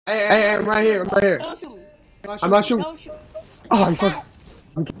Hey, I'm right here. I'm right here. Don't shoot me. I'm not shooting. Don't shoot. Oh, you fuck.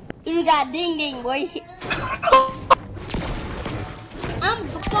 You got ding ding, boy. I'm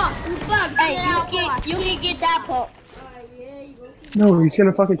fuck. You fuck. Hey, you can get that pump. No, he's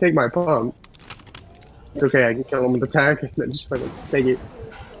gonna fucking take my pump. It's okay, I can kill him with attack and then just fucking take it.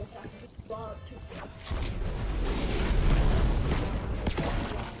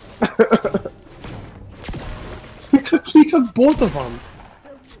 he took both of them.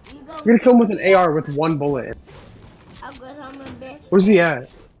 You're gonna kill him with an AR with one bullet. Where's he at?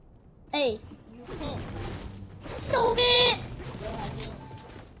 Hey, you can't. Stupid.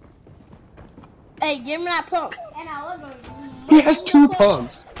 Hey, give me that pump. He has two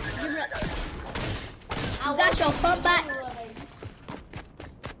pumps. I got your pump back.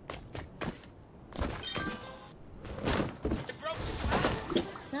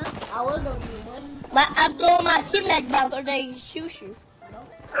 I'm throwing my kidnap bounce or they shoot you.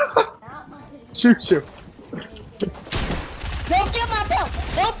 Shoot you. Don't steal my pump.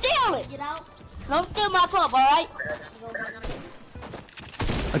 Don't steal it. Don't steal my pump, alright?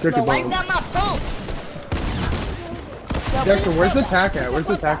 I took it. Wipe down my pump. Dexter, where's the tack at? Where's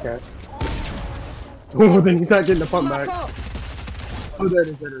the tack at? Oh, then he's not getting the pump back. Oh, there it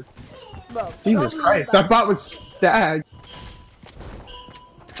is, there it is. Bro, Jesus Christ, that bot was stacked.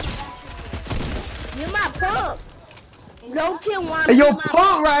 Get my pump. Don't kill one. Hey, yo,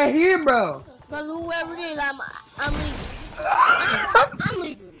 pump right here, bro. Cause whoever it is, I'm leaving. I'm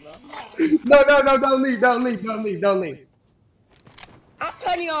leaving, No, bro. don't leave. I'm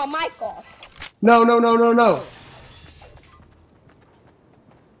turning your mic off. No.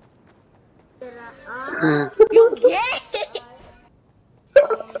 You gay?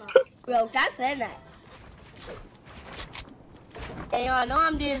 Bro, stop saying that. Hey, yo, I know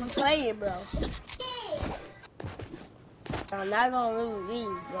I'm just playing, bro. I'm not gonna really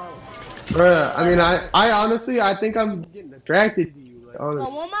leave, bro. Bruh, I mean, I honestly, I think I'm getting attracted to you. Like,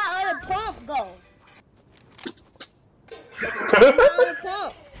 But where my other pump go? Where my other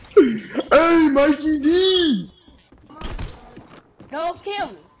pump? Hey, Mikey D! Don't kill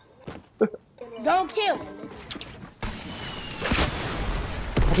me. Don't kill me.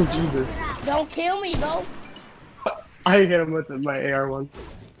 Oh, Jesus. Don't kill me, bro. I hit him with my AR1.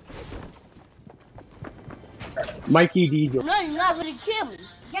 Mikey D. No, you're not gonna kill me.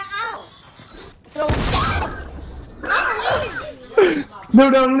 Get out. Don't No,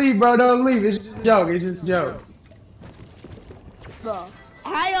 don't leave, bro. Don't leave. It's just a joke. It's just a joke. Bro,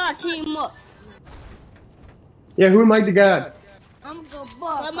 how y'all team up? Yeah, who Mike the God? I'm gonna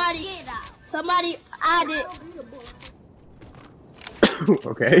ball. Somebody added.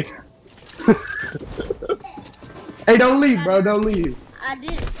 Okay. Hey, don't leave, bro. Don't leave. I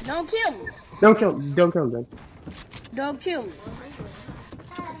did it. Don't kill me. Don't kill him, guys. Don't kill me.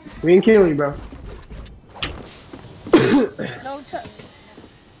 We ain't killing you, bro. Don't touch.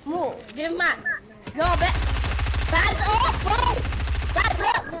 Move. Get mine. Go back. Back up, bro. Back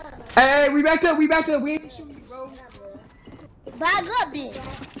up. Hey, we backed up. We ain't shooting you, bro. Back up, then.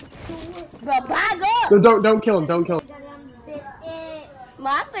 Bro, back up. No, don't kill him. Don't kill him.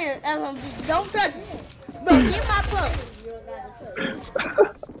 My favorite SMG. Don't touch me. Bro, get my pump.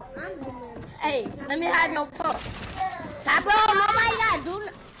 Hey, let me have your pump. Stop, bro. Nobody gotta do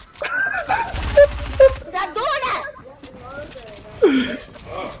that. Stop doing that.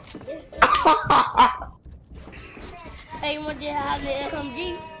 Hey, you want to have the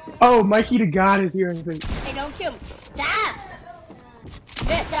SMG? Oh, Mikey the God is here, I think. Hey, don't kill me. Stop.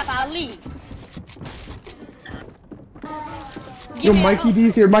 Stop, I'll leave. Yo, Mikey D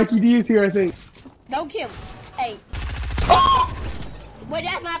is here. Mikey D is here, I think. Don't kill me. Hey. Wait,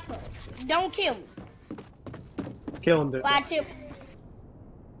 that's my pump. Don't kill me. Kill him, dude. Watch him.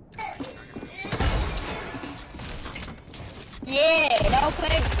 Yeah, don't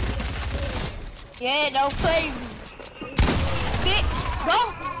play me. Yeah, don't play me. Bitch,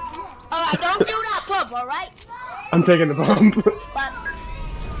 don't. Alright, don't do that pump, alright? I'm taking the bomb. But,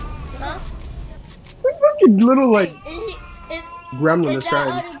 huh? This fucking little, like, gremlin is If trying.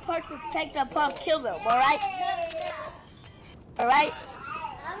 that other person take the pump, kill them, alright? Alright?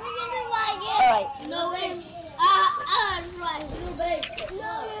 Alright. No way.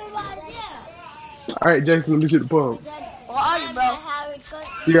 Alright, Jackson, let me see the pump. Where are you, bro?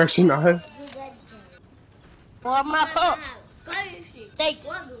 You're actually not. Where my pump? Thanks.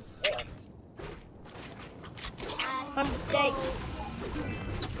 Thanks.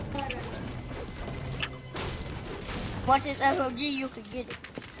 Watch this SMG, you can get it.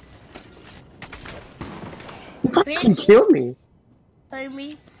 You fucking killed me. Play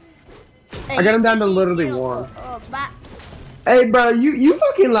me. I got him down to literally one. Back. Hey, bro, you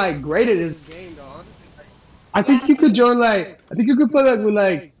fucking like great at this game, dog. I think you could join like I think you could play like with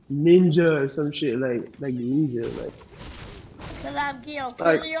like Ninja or some shit like Ninja Cause I'm killing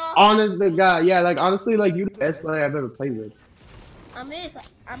like y'all. honest the guy. Yeah, like honestly, like you the best player I've ever played with. I'm best.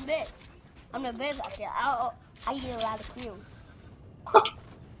 I'm the best out there. I get a lot of kills.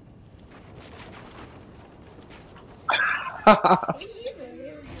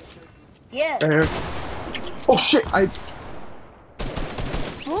 Yeah. Oh shit!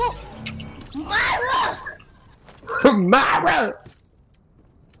 Ooh. Myra! Myra!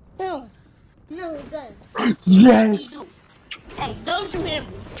 No, it doesn't. Yes! Hey, don't shoot him.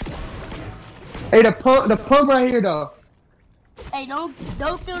 Hey, the pump right here, though. Hey, don't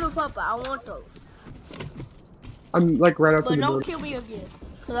kill the pupper. I want those. I'm like right outside the But door. don't kill me again,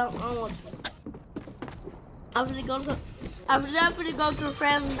 cause I want to. I'm gonna go to the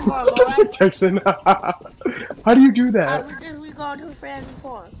friends farm, alright? Texan. How do you do that? After this, we going to the friends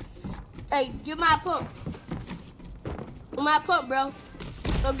farm. Hey, give my pump. Give my pump, bro.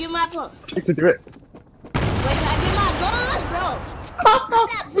 Bro, give my pump. Texan, do it. Wait, can I get my gun, bro? I'm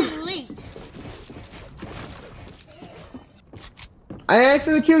not finna leave. I ain't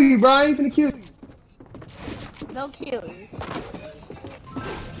finna kill you, bro. I ain't finna kill you. Don't kill me.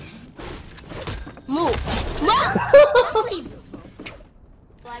 Move. Move! Don't leave.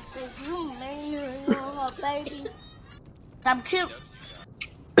 Like this, you man, baby. I'm killing.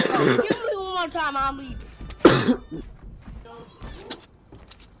 Kill me one more time, I'm leaving.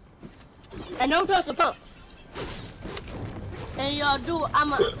 And don't touch the pump. And y'all do,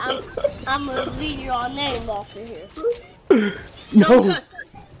 I'm gonna leave your name off of here. No.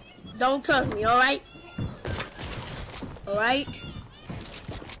 Don't touch me, alright? Alright?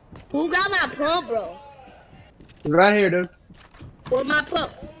 Who got my pump, bro? Right here, dude. Where's my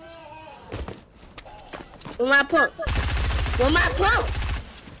pump? Where's my pump? Where's my pump?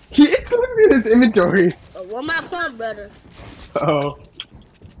 It's looking at his inventory. Where's my pump, brother? Uh-oh.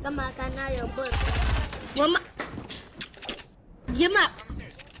 Come on, can I your butt? Where's my... Give my...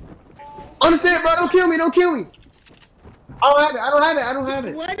 Understand, bro? Don't kill me. Don't kill me. I don't have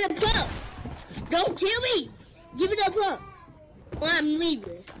it. Where's the pump? Don't kill me. Give me the pump. Or I'm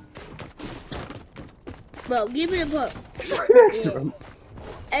leaving. Bro, give me the pump. It's right next to him.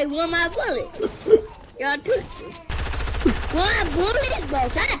 Hey, where my bullet? Y'all took it. Where my bullet, bro?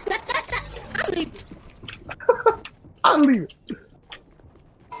 I'm leaving. I'm leaving.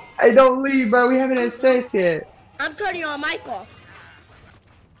 Hey, don't leave, bro. We haven't had sex yet. I'm turning your mic off.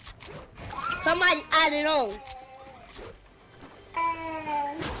 Somebody add it on.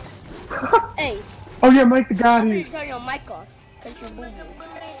 Hey. Oh yeah, Mike the God here. Turn your mic off. Cause you're moving.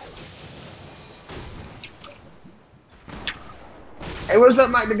 Hey, what's up,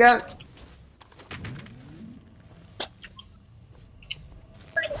 Mike the God?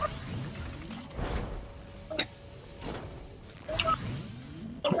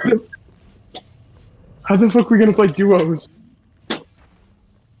 How the fuck are we gonna play duos?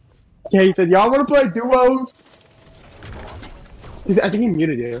 Yeah, he said, y'all wanna play duos? I think he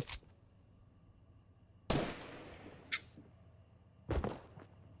muted you.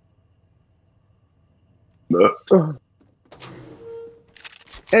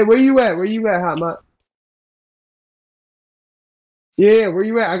 Hey, where you at? Where you at, Hot Mott? Yeah, where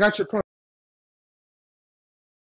you at? I got your phone.